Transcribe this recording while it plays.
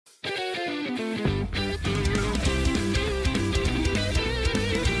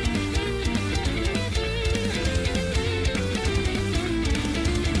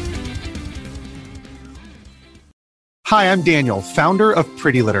Hi, I'm Daniel, founder of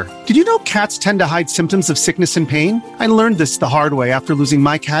Pretty Litter. Did you know cats tend to hide symptoms of sickness and pain? I learned this the hard way after losing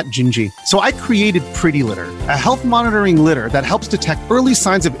my cat, Gingy. So I created Pretty Litter, a health monitoring litter that helps detect early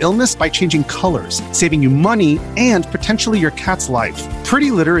signs of illness by changing colors, saving you money and potentially your cat's life.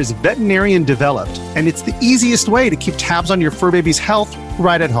 Pretty Litter is veterinarian developed, and it's the easiest way to keep tabs on your fur baby's health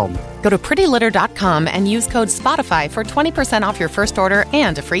right at home. Go to prettylitter.com and use code SPOTIFY for 20% off your first order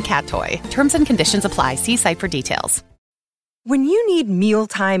and a free cat toy. Terms and conditions apply. See site for details. When you need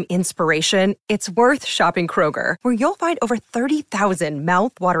mealtime inspiration, it's worth shopping Kroger, where you'll find over 30,000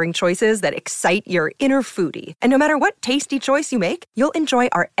 mouth-watering choices that excite your inner foodie. And no matter what tasty choice you make, you'll enjoy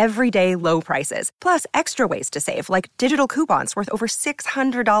our everyday low prices, plus extra ways to save, like digital coupons worth over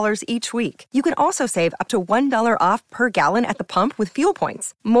 $600 each week. You can also save up to $1 off per gallon at the pump with fuel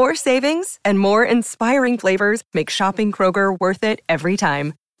points. More savings and more inspiring flavors make shopping Kroger worth it every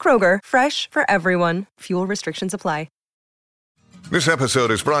time. Kroger, fresh for everyone. Fuel restrictions apply. This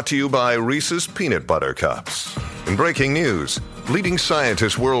episode is brought to you by Reese's Peanut Butter Cups. In breaking news, leading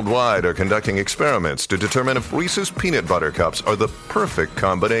scientists worldwide are conducting experiments to determine if Reese's Peanut Butter Cups are the perfect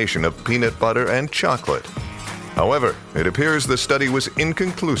combination of peanut butter and chocolate. However, it appears the study was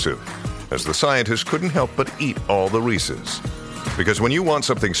inconclusive, as the scientists couldn't help but eat all the Reese's. Because when you want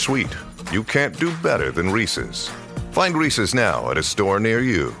something sweet, you can't do better than Reese's. Find Reese's now at a store near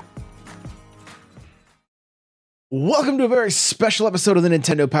you. Welcome to a very special episode of the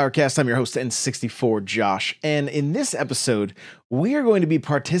Nintendo Powercast. I'm your host, N64 Josh, and in this episode, we are going to be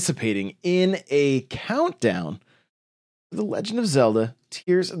participating in a countdown for The Legend of Zelda: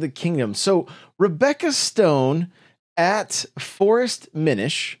 Tears of the Kingdom. So, Rebecca Stone at Forest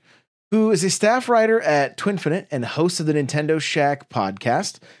Minish, who is a staff writer at Twinfinite and host of the Nintendo Shack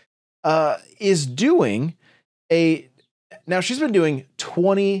podcast, is doing now she's been doing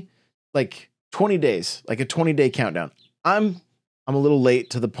 20 days, like a 20-day countdown. I'm a little late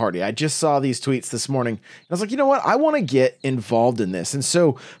to the party. I just saw these tweets this morning, and I was like, you know what? I want to get involved in this. And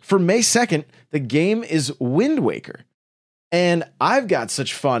so for May 2nd, the game is Wind Waker. And I've got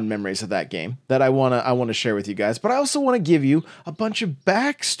such fond memories of that game that I want to share with you guys. But I also want to give you a bunch of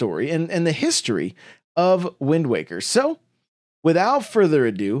backstory and the history of Wind Waker. So without further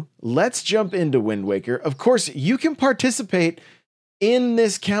ado, let's jump into Wind Waker. Of course, you can participate in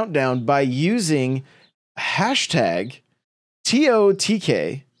this countdown by using hashtag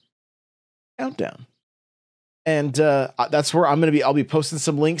TOTK countdown. And that's where I'll be posting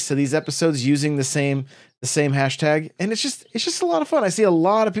some links to these episodes using the same hashtag. And it's just a lot of fun. I see a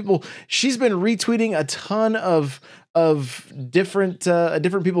lot of people. She's been retweeting a ton of different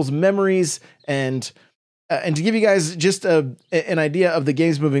people's memories, and to give you guys just an idea of the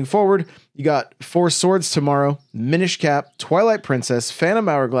games moving forward, you got Four Swords tomorrow, Minish Cap, Twilight Princess, Phantom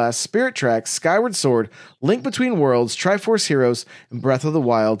Hourglass, Spirit Tracks, Skyward Sword, Link Between Worlds, Triforce Heroes, and Breath of the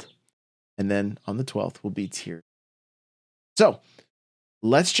Wild. And then on the 12th will be Tears. So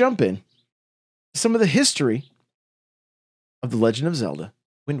let's jump in to some of the history of The Legend of Zelda: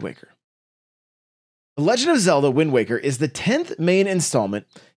 Wind Waker. The Legend of Zelda: Wind Waker is the 10th main installment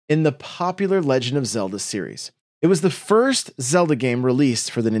in the popular Legend of Zelda series. It was the first Zelda game released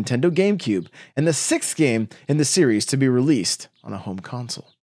for the Nintendo GameCube and the 6th game in the series to be released on a home console.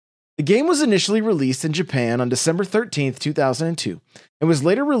 The game was initially released in Japan on December 13th, 2002, and was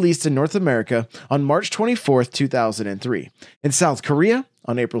later released in North America on March 24th, 2003, in South Korea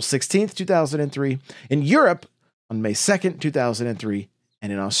on April 16th, 2003, in Europe on May 2nd, 2003,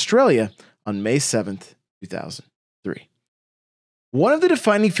 and in Australia on May 7th, 2003. One of the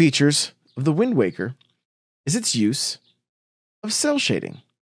defining features of the Wind Waker is its use of cel shading,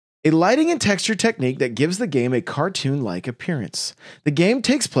 a lighting and texture technique that gives the game a cartoon-like appearance. The game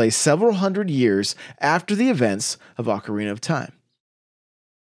takes place several hundred years after the events of Ocarina of Time,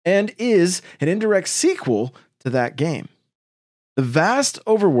 and is an indirect sequel to that game. The vast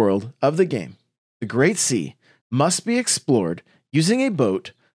overworld of the game, the Great Sea, must be explored using a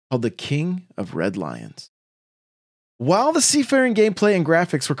boat called the King of Red Lions. While the seafaring gameplay and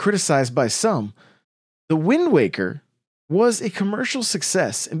graphics were criticized by some, The Wind Waker was a commercial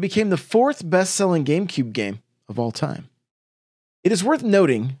success and became the 4th best-selling GameCube game of all time. It is worth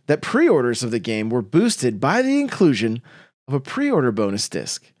noting that pre-orders of the game were boosted by the inclusion of a pre-order bonus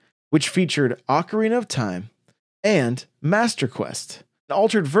disc, which featured Ocarina of Time and Master Quest, an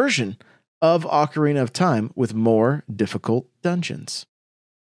altered version of Ocarina of Time with more difficult dungeons.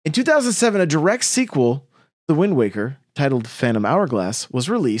 In 2007, a direct sequel, The Wind Waker, titled Phantom Hourglass, was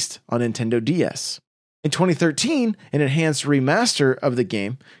released on Nintendo DS. In 2013, an enhanced remaster of the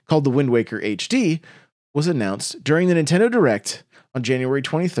game called The Wind Waker HD was announced during the Nintendo Direct on January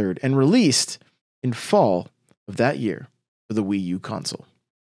 23rd and released in fall of that year for the Wii U console.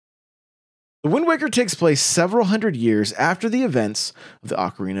 The Wind Waker takes place several hundred years after the events of the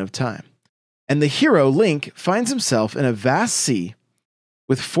Ocarina of Time, and the hero Link finds himself in a vast sea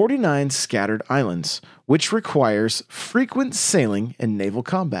with 49 scattered islands, which requires frequent sailing and naval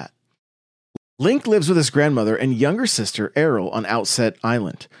combat. Link lives with his grandmother and younger sister Errol on Outset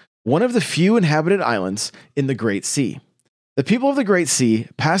Island, one of the few inhabited islands in the Great Sea. The people of the Great Sea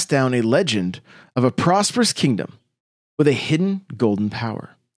pass down a legend of a prosperous kingdom with a hidden golden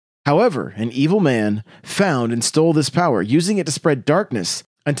power. However, an evil man found and stole this power, using it to spread darkness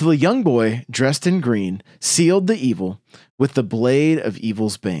until a young boy dressed in green sealed the evil with the blade of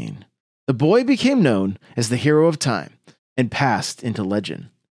evil's bane. The boy became known as the Hero of Time and passed into legend.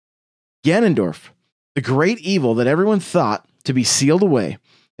 Ganondorf, the great evil that everyone thought to be sealed away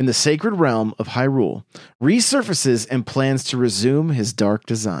in the sacred realm of Hyrule, resurfaces and plans to resume his dark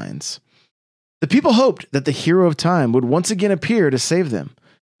designs. The people hoped that the Hero of Time would once again appear to save them,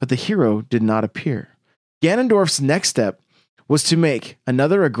 but the hero did not appear. Ganondorf's next step was to make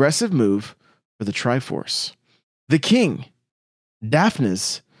another aggressive move for the Triforce. The king,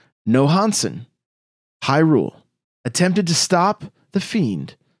 Daphnes Nohansen, Hyrule, attempted to stop the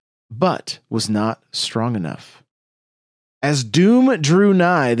fiend, but was not strong enough. As doom drew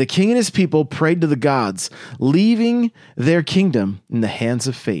nigh, the king and his people prayed to the gods, leaving their kingdom in the hands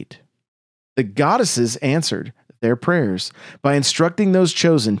of fate. The goddesses answered their prayers by instructing those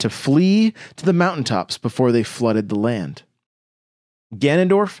chosen to flee to the mountaintops before they flooded the land.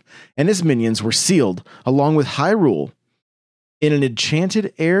 Ganondorf and his minions were sealed, along with Hyrule, in an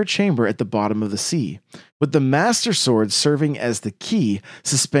enchanted air chamber at the bottom of the sea, with the Master Sword serving as the key,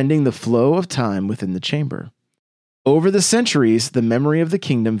 suspending the flow of time within the chamber. Over the centuries, the memory of the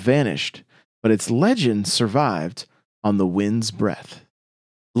kingdom vanished, but its legend survived on the wind's breath.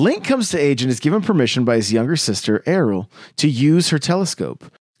 Link comes to age and is given permission by his younger sister, Errol, to use her telescope,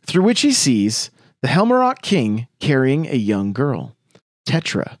 through which he sees the Helmerach king carrying a young girl,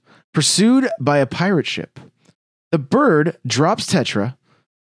 Tetra, pursued by a pirate ship. The bird drops Tetra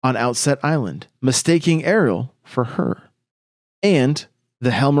on Outset Island, mistaking Errol for her, and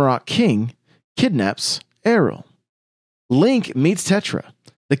the Helmerach king kidnaps Errol. Link meets Tetra,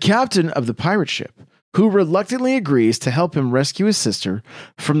 the captain of the pirate ship, who reluctantly agrees to help him rescue his sister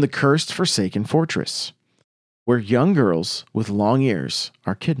from the cursed Forsaken Fortress, where young girls with long ears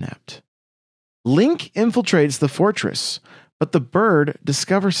are kidnapped. Link infiltrates the fortress, but the bird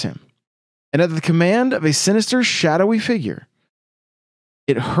discovers him, and at the command of a sinister, shadowy figure,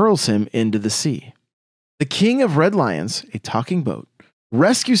 it hurls him into the sea. The King of Red Lions, a talking boat,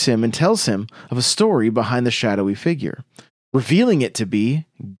 rescues him and tells him of a story behind the shadowy figure, revealing it to be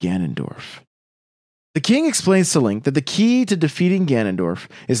Ganondorf. The king explains to Link that the key to defeating Ganondorf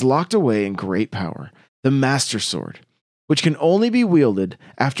is locked away in great power, the Master Sword, which can only be wielded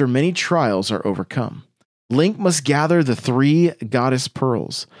after many trials are overcome. Link must gather the 3 goddess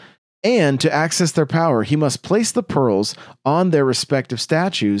pearls, and to access their power, he must place the pearls on their respective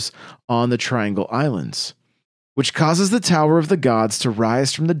statues on the Triangle Islands, which causes the Tower of the Gods to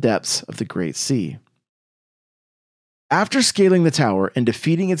rise from the depths of the Great Sea. After scaling the tower and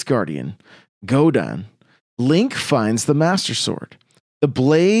defeating its guardian, Godan, Link finds the Master Sword, the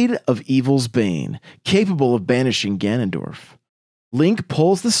blade of evil's bane, capable of banishing Ganondorf. Link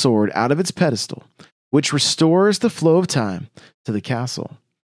pulls the sword out of its pedestal, which restores the flow of time to the castle.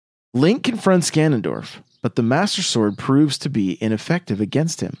 Link confronts Ganondorf, but the Master Sword proves to be ineffective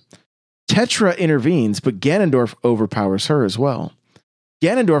against him. Tetra intervenes, but Ganondorf overpowers her as well.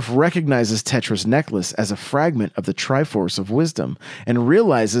 Ganondorf recognizes Tetra's necklace as a fragment of the Triforce of Wisdom and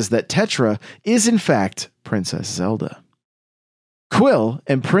realizes that Tetra is in fact Princess Zelda. Quill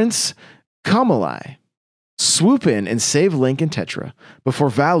and Prince Kamalai swoop in and save Link and Tetra before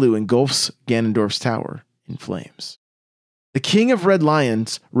Valu engulfs Ganondorf's tower in flames. The King of Red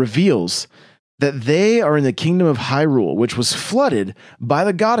Lions reveals that they are in the kingdom of Hyrule, which was flooded by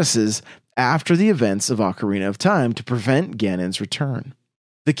the goddesses after the events of Ocarina of Time to prevent Ganon's return.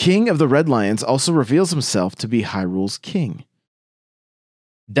 The King of the Red Lions also reveals himself to be Hyrule's king.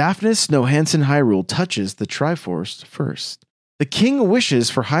 Daphnes Nohansen Hyrule touches the Triforce first. The king wishes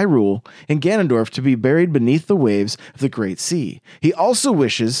for Hyrule and Ganondorf to be buried beneath the waves of the Great Sea. He also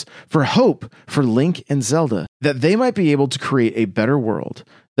wishes for hope for Link and Zelda, that they might be able to create a better world.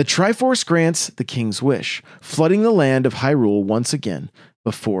 The Triforce grants the king's wish, flooding the land of Hyrule once again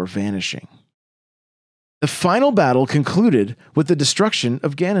before vanishing. The final battle concluded with the destruction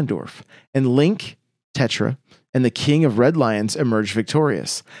of Ganondorf, and Link, Tetra, and the King of Red Lions emerged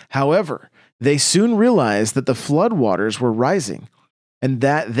victorious. However, they soon realized that the floodwaters were rising, and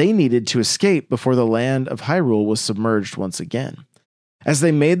that they needed to escape before the land of Hyrule was submerged once again. As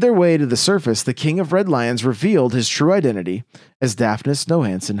they made their way to the surface, the King of Red Lions revealed his true identity as Daphnis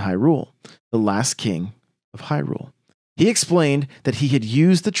Nohansen Hyrule, the last king of Hyrule. He explained that he had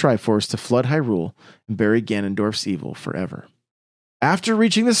used the Triforce to flood Hyrule and bury Ganondorf's evil forever. After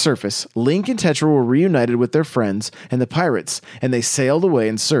reaching the surface, Link and Tetra were reunited with their friends and the pirates, and they sailed away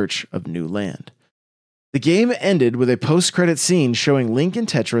in search of new land. The game ended with a post-credit scene showing Link and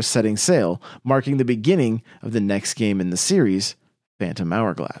Tetra setting sail, marking the beginning of the next game in the series, Phantom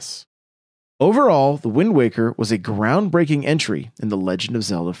Hourglass. Overall, The Wind Waker was a groundbreaking entry in the Legend of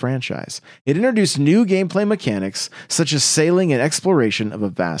Zelda franchise. It introduced new gameplay mechanics, such as sailing and exploration of a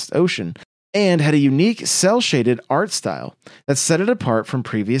vast ocean, and had a unique cel-shaded art style that set it apart from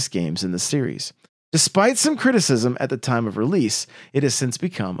previous games in the series. Despite some criticism at the time of release, it has since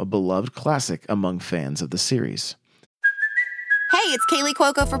become a beloved classic among fans of the series. Hey, it's Kaylee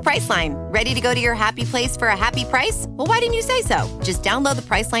Cuoco for Priceline. Ready to go to your happy place for a happy price? Well, why didn't you say so? Just download the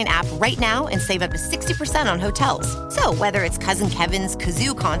Priceline app right now and save up to 60% on hotels. So whether it's Cousin Kevin's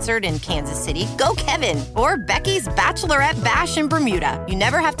Kazoo Concert in Kansas City, go Kevin, or Becky's Bachelorette Bash in Bermuda, you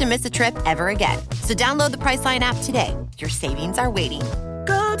never have to miss a trip ever again. So download the Priceline app today. Your savings are waiting.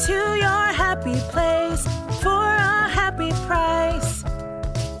 Go to your happy place for a happy price.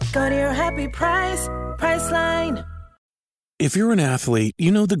 Go to your happy price, Priceline. If you're an athlete,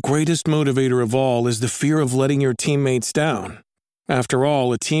 you know the greatest motivator of all is the fear of letting your teammates down. After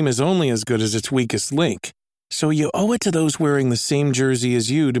all, a team is only as good as its weakest link. So you owe it to those wearing the same jersey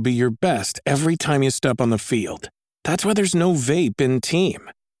as you to be your best every time you step on the field. That's why there's no vape in team.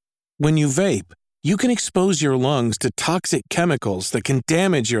 When you vape, you can expose your lungs to toxic chemicals that can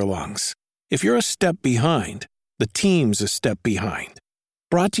damage your lungs. If you're a step behind, the team's a step behind.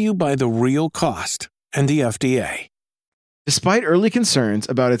 Brought to you by The Real Cost and the FDA. Despite early concerns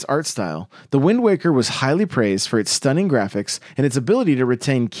about its art style, The Wind Waker was highly praised for its stunning graphics and its ability to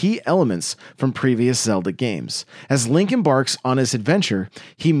retain key elements from previous Zelda games. As Link embarks on his adventure,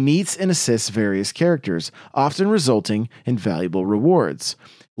 he meets and assists various characters, often resulting in valuable rewards.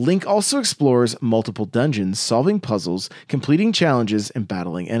 Link also explores multiple dungeons, solving puzzles, completing challenges, and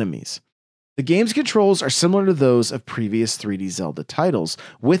battling enemies. The game's controls are similar to those of previous 3D Zelda titles,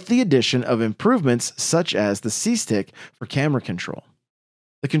 with the addition of improvements such as the C-stick for camera control.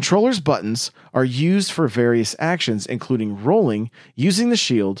 The controller's buttons are used for various actions, including rolling, using the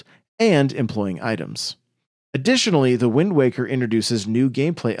shield, and employing items. Additionally, The Wind Waker introduces new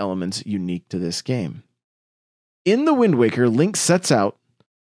gameplay elements unique to this game. In The Wind Waker, Link sets out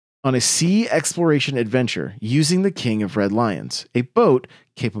on a sea exploration adventure using the King of Red Lions, a boat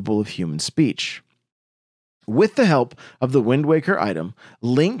capable of human speech. With the help of the Wind Waker item,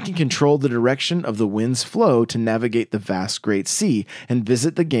 Link can control the direction of the wind's flow to navigate the vast Great Sea and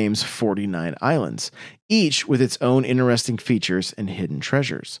visit the game's 49 islands, each with its own interesting features and hidden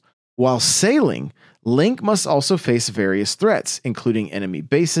treasures. While sailing, Link must also face various threats, including enemy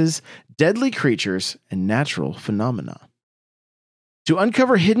bases, deadly creatures, and natural phenomena. To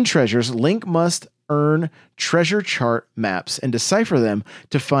uncover hidden treasures, Link must earn treasure chart maps and decipher them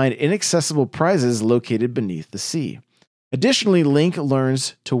to find inaccessible prizes located beneath the sea. Additionally, Link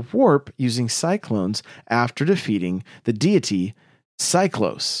learns to warp using cyclones after defeating the deity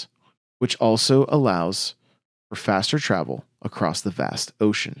Cyclos, which also allows for faster travel across the vast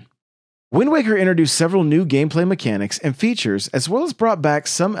ocean. Wind Waker introduced several new gameplay mechanics and features, as well as brought back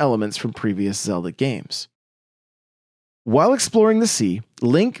some elements from previous Zelda games. While exploring the sea,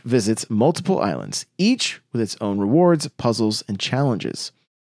 Link visits multiple islands, each with its own rewards, puzzles, and challenges.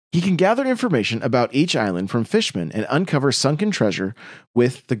 He can gather information about each island from fishmen and uncover sunken treasure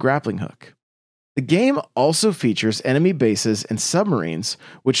with the grappling hook. The game also features enemy bases and submarines,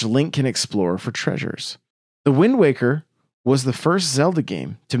 which Link can explore for treasures. The Wind Waker was the first Zelda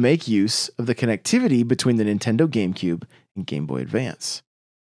game to make use of the connectivity between the Nintendo GameCube and Game Boy Advance.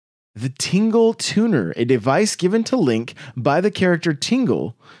 The Tingle Tuner, a device given to Link by the character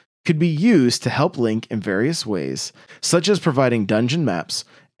Tingle, could be used to help Link in various ways, such as providing dungeon maps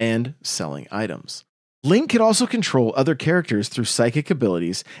and selling items. Link could also control other characters through psychic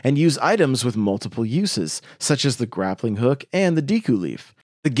abilities and use items with multiple uses, such as the grappling hook and the Deku Leaf.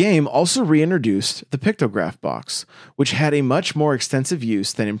 The game also reintroduced the pictograph box, which had a much more extensive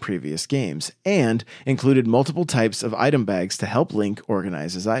use than in previous games, and included multiple types of item bags to help Link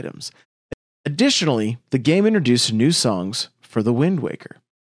organize his items. Additionally, the game introduced new songs for the Wind Waker,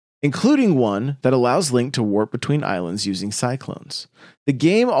 including one that allows Link to warp between islands using cyclones. The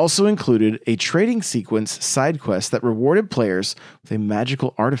game also included a trading sequence side quest that rewarded players with a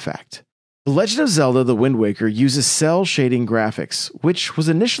magical artifact. The Legend of Zelda: The Wind Waker uses cel shading graphics, which was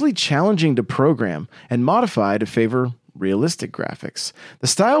initially challenging to program and modify to favor realistic graphics. The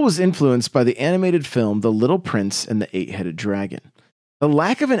style was influenced by the animated film The Little Prince and the Eight-Headed Dragon. The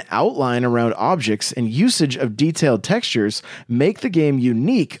lack of an outline around objects and usage of detailed textures make the game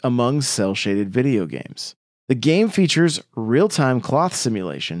unique among cel-shaded video games. The game features real-time cloth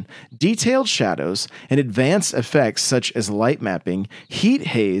simulation, detailed shadows, and advanced effects such as light mapping, heat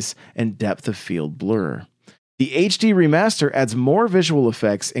haze, and depth of field blur. The HD remaster adds more visual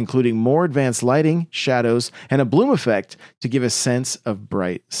effects, including more advanced lighting, shadows, and a bloom effect to give a sense of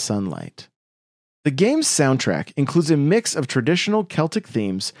bright sunlight. The game's soundtrack includes a mix of traditional Celtic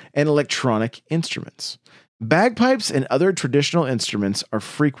themes and electronic instruments. Bagpipes and other traditional instruments are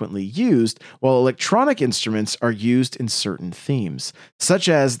frequently used, while electronic instruments are used in certain themes, such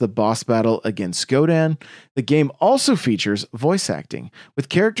as the boss battle against Godan. The game also features voice acting, with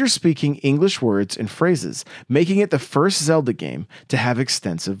characters speaking English words and phrases, making it the first Zelda game to have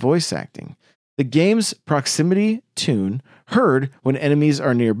extensive voice acting. The game's proximity tune, heard when enemies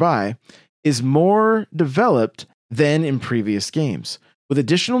are nearby, is more developed than in previous games, with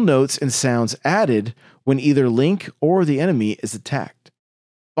additional notes and sounds added when either Link or the enemy is attacked.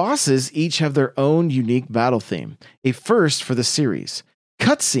 Bosses each have their own unique battle theme, a first for the series.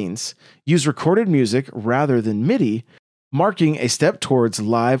 Cutscenes use recorded music rather than MIDI, marking a step towards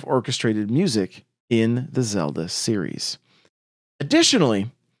live orchestrated music in the Zelda series.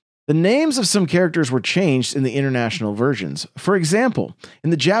 Additionally, the names of some characters were changed in the international versions. For example, in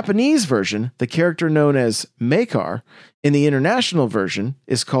the Japanese version, the character known as Makar in the international version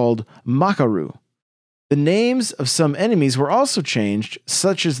is called Makaru. The names of some enemies were also changed,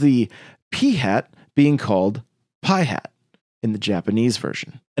 such as the P-Hat being called Pi-Hat in the Japanese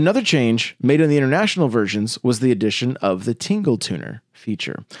version. Another change made in the international versions was the addition of the Tingle Tuner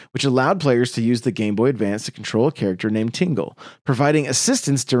feature, which allowed players to use the Game Boy Advance to control a character named Tingle, providing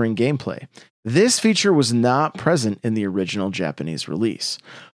assistance during gameplay. This feature was not present in the original Japanese release.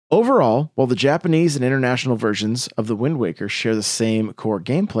 Overall, while the Japanese and international versions of The Wind Waker share the same core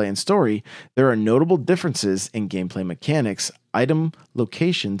gameplay and story, there are notable differences in gameplay mechanics, item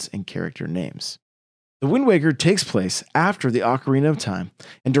locations, and character names. The Wind Waker takes place after the Ocarina of Time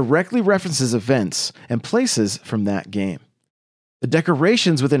and directly references events and places from that game. The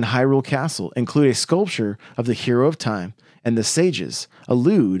decorations within Hyrule Castle include a sculpture of the Hero of Time, and the sages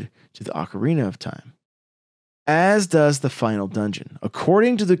allude to the Ocarina of Time, as does the final dungeon.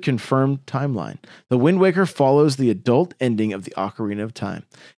 According to the confirmed timeline, The Wind Waker follows the adult ending of the Ocarina of Time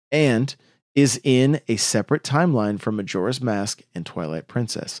and is in a separate timeline from Majora's Mask and Twilight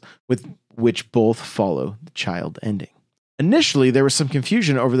Princess, with which both follow the child ending. Initially, there was some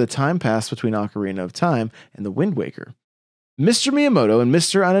confusion over the time passed between Ocarina of Time and The Wind Waker. Mr. Miyamoto and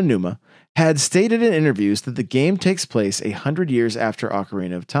Mr. Ananuma had stated in interviews that the game takes place 100 years after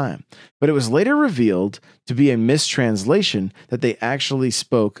Ocarina of Time, but it was later revealed to be a mistranslation that they actually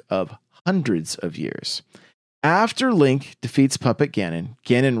spoke of hundreds of years. After Link defeats Puppet Ganon,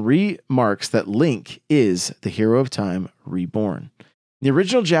 Ganon remarks that Link is the Hero of Time reborn. In the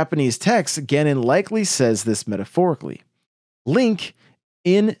original Japanese text, Ganon likely says this metaphorically. Link,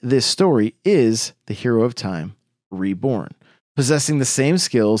 in this story, is the Hero of Time reborn, possessing the same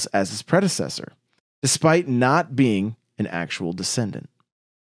skills as his predecessor, despite not being an actual descendant.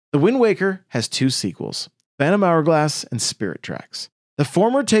 The Wind Waker has two sequels, Phantom Hourglass and Spirit Tracks. The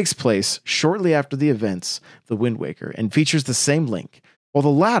former takes place shortly after the events of The Wind Waker and features the same Link, while the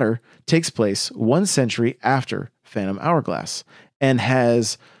latter takes place 1 century after Phantom Hourglass and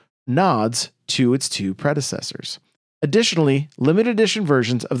has nods to its two predecessors. Additionally, limited edition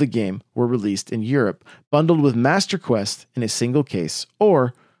versions of the game were released in Europe, bundled with Master Quest in a single case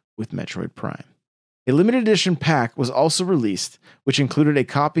or with Metroid Prime. A limited edition pack was also released, which included a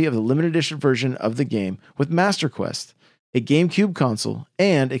copy of the limited edition version of the game with Master Quest, a GameCube console,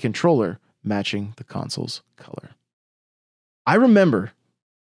 and a controller matching the console's color. I remember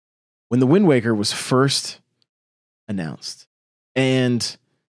when The Wind Waker was first announced, and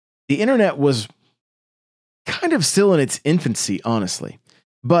the internet was kind of still in its infancy, honestly.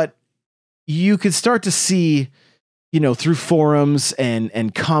 But you could start to see, through forums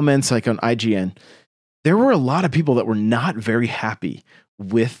and comments like on IGN, there were a lot of people that were not very happy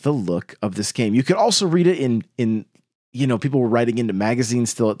with the look of this game. You could also read it in people were writing into magazines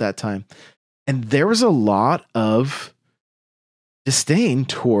still at that time. And there was a lot of disdain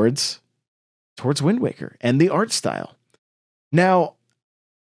towards Wind Waker and the art style. Now,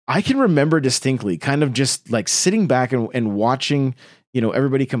 I can remember distinctly kind of just like sitting back and watching,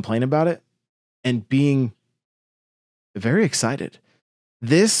 everybody complain about it and being very excited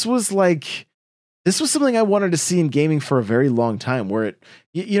this was something I wanted to see in gaming for a very long time, where it,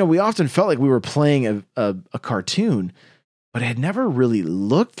 we often felt like we were playing a cartoon, but it had never really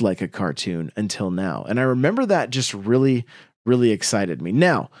looked like a cartoon until now. And I remember that just really, really excited me.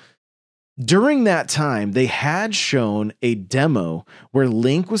 Now, during that time, they had shown a demo where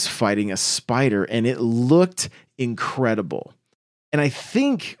Link was fighting a spider, and it looked incredible. And I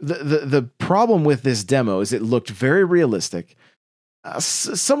think the problem with this demo is it looked very realistic,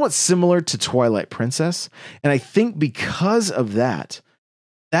 somewhat similar to Twilight Princess. And I think because of that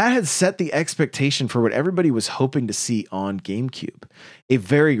had set the expectation for what everybody was hoping to see on GameCube. A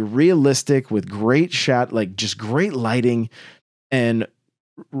very realistic, with great shot, like just great lighting, and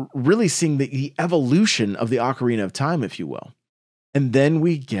really seeing the evolution of the Ocarina of Time, if you will. And then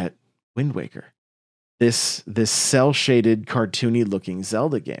we get Wind Waker, this cel-shaded, cartoony looking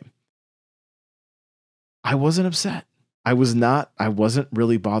Zelda game. I wasn't upset. I wasn't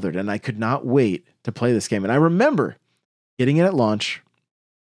really bothered, and I could not wait to play this game. And I remember getting it at launch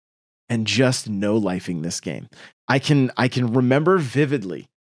and just no-lifing this game. I can remember vividly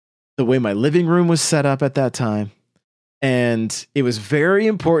the way my living room was set up at that time. And it was very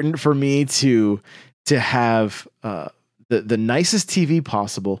important for me to have the nicest TV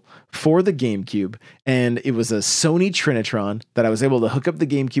possible for the GameCube. And it was a Sony Trinitron that I was able to hook up the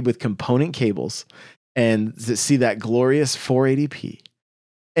GameCube with component cables and to see that glorious 480p.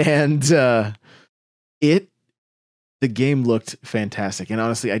 And the game looked fantastic. And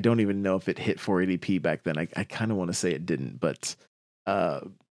honestly, I don't even know if it hit 480p back then. I kind of want to say it didn't, but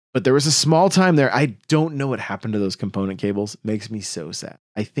there was a small time there. I don't know what happened to those component cables. It makes me so sad.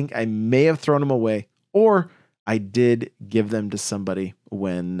 I think I may have thrown them away, or I did give them to somebody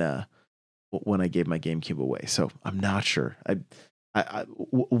when I gave my GameCube away. So I'm not sure.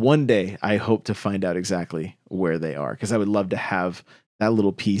 One day I hope to find out exactly where they are, because I would love to have that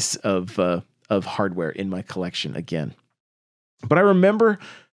little piece of hardware in my collection again. But I remember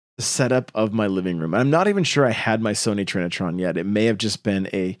the setup of my living room. I'm not even sure I had my Sony Trinitron yet. It may have just been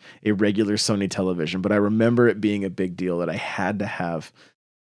a regular Sony television, but I remember it being a big deal that I had to have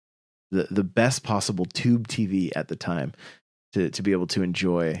the best possible tube TV at the time to be able to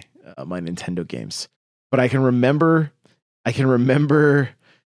enjoy my Nintendo games. But I can remember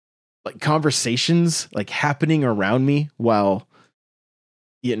like conversations like happening around me while,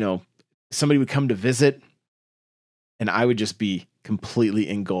 somebody would come to visit, and I would just be completely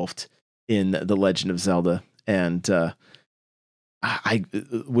engulfed in the Legend of Zelda and I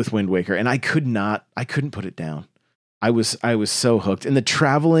with Wind Waker, and I couldn't put it down. I was so hooked. And the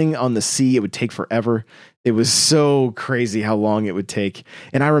traveling on the sea, it would take forever. It was so crazy how long it would take.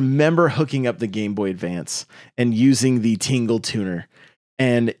 And I remember hooking up the Game Boy Advance and using the Tingle Tuner.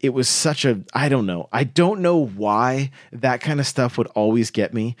 And it was such I don't know why that kind of stuff would always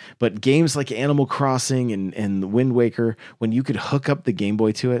get me. But games like Animal Crossing and Wind Waker, when you could hook up the Game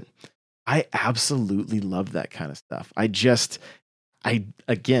Boy to it, I absolutely loved that kind of stuff. I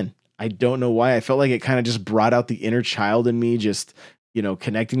don't know why. I felt like it kind of just brought out the inner child in me, just,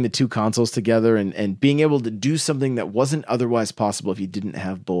 connecting the two consoles together and being able to do something that wasn't otherwise possible if you didn't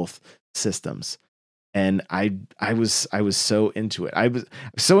have both systems. And I was so into it. I was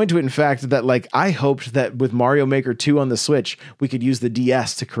so into it, in fact, that like I hoped that with Mario Maker 2 on the Switch, we could use the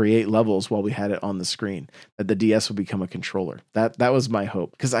DS to create levels while we had it on the screen, that the DS would become a controller. That was my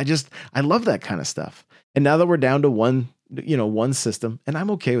hope, because I love that kind of stuff. And now that we're down to one system, and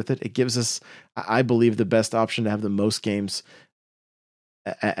I'm okay with it. It gives us, I believe, the best option to have the most games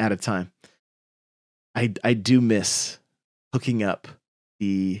at a time. I do miss hooking up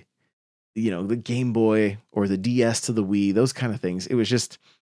the Game Boy or the DS to the Wii, those kind of things. It was just,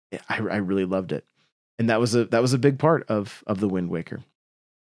 I really loved it. And that was a big part of the Wind Waker.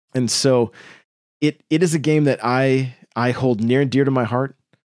 And so it is a game that I hold near and dear to my heart.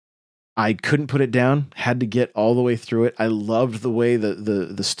 I couldn't put it down, had to get all the way through it. I loved the way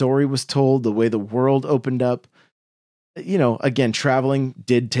the story was told, the way the world opened up. Again, traveling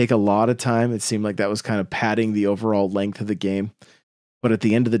did take a lot of time. It seemed like that was kind of padding the overall length of the game. But at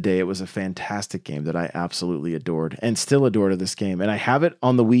the end of the day, it was a fantastic game that I absolutely adored and still adore to this game. And I have it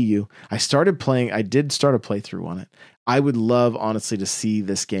on the Wii U. I did start a playthrough on it. I would love, honestly, to see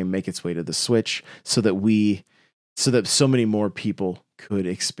this game make its way to the Switch so that so many more people could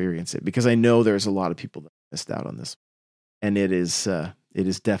experience it, because I know there's a lot of people that missed out on this. And it is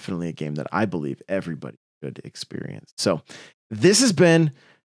definitely a game that I believe everybody should experience. So this has been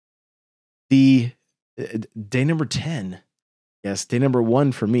the day number 10. Yes, day number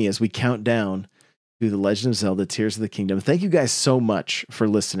 1 for me as we count down to The Legend of Zelda Tears of the Kingdom. Thank you guys so much for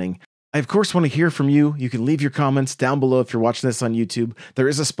listening. I, of course, want to hear from you. You can leave your comments down below if you're watching this on YouTube. There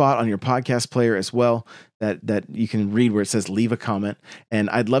is a spot on your podcast player as well that you can read where it says leave a comment. And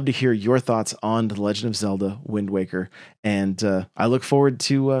I'd love to hear your thoughts on The Legend of Zelda Wind Waker. And I look forward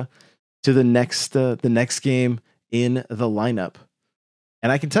to the next game in the lineup.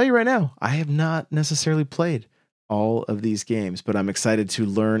 And I can tell you right now, I have not necessarily played all of these games, but I'm excited to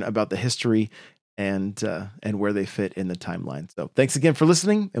learn about the history and where they fit in the timeline. So thanks again for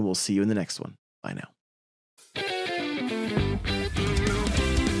listening, and we'll see you in the next one. Bye now.